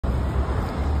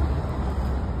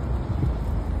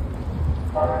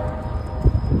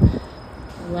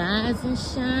Rise and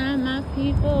shine, my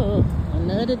people.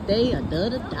 Another day,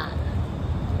 another dollar.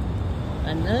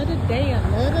 Another day,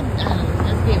 another dollar.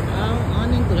 Let's give all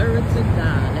honor and glory to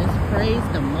God. Let's praise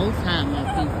the Most High, my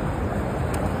people.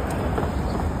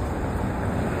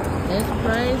 Let's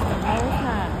praise the Most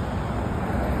High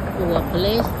for a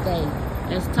blessed day.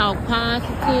 Let's talk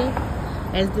positive.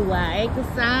 Let's do our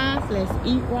exercise. Let's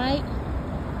eat right.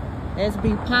 Let's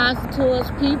be positive towards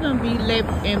people and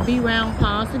be around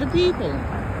positive people.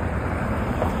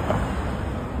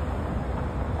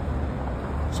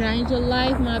 Change your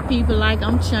life, my people, like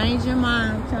I'm changing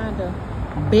mine. I'm trying to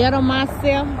better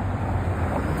myself,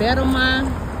 better my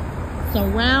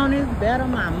surroundings, better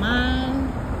my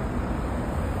mind.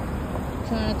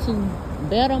 Trying to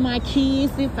better my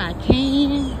kids if I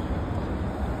can.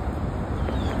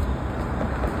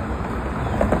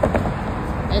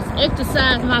 Let's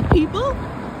exercise, my people.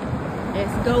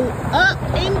 Let's go up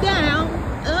and down,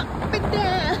 up and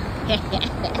down.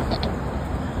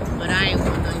 But I ain't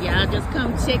want none. Y'all just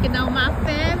come checking on my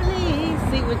family,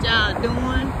 see what y'all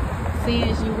doing. Seeing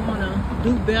as you want to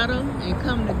do better and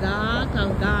come to God,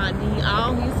 because God needs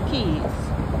all his kids.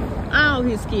 All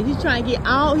his kids. He's trying to get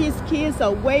all his kids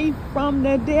away from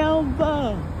the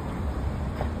devil.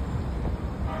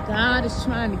 God is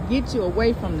trying to get you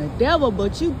away from the devil,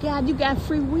 but you got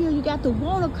free will. You got to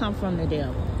want to come from the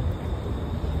devil.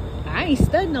 I ain't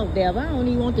studying no devil. I don't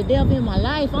even want the devil in my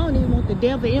life. I don't even want the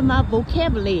devil in my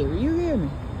vocabulary. You hear me?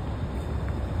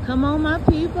 Come on, my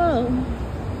people.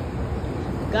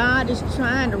 God is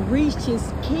trying to reach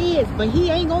his kids, but he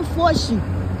ain't going to force you.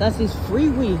 That's his free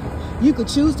will. You could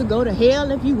choose to go to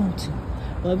hell if you want to.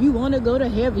 But if you want to go to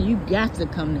heaven, you got to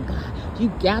come to God. You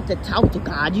got to talk to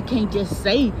God. You can't just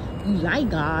say you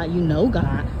like God, you know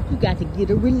God. You got to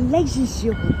get a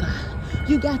relationship with God.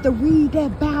 You got to read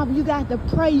that Bible. You got to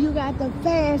pray. You got to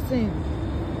fast. And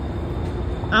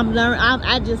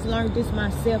I just learned this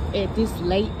myself at this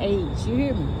late age. You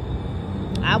hear me?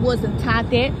 I wasn't taught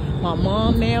that. My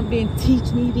mom now didn't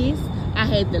teach me this. I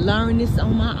had to learn this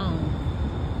on my own.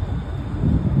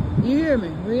 You hear me?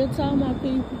 Real talk, my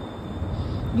people.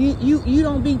 You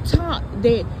don't be taught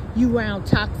that you around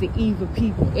toxic, evil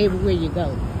people everywhere you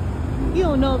go. You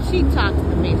don't know if she toxic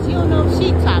or mess. You don't know if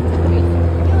she toxic or mess.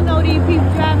 You don't know these people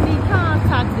driving these cars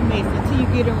toxic mess until you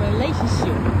get in a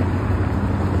relationship.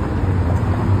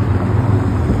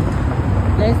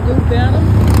 Let's do better.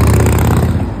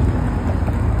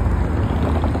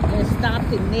 Let's stop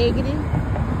the negative.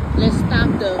 Let's stop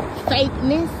the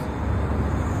fakeness.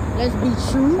 Let's be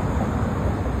true.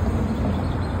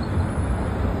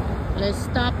 Let's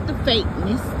stop the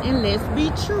fakeness and let's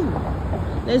be true.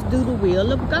 Let's do the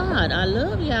will of God. I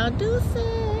love y'all. Deuces.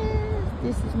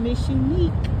 This is Miss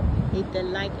Unique. Hit the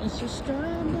like and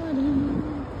subscribe button.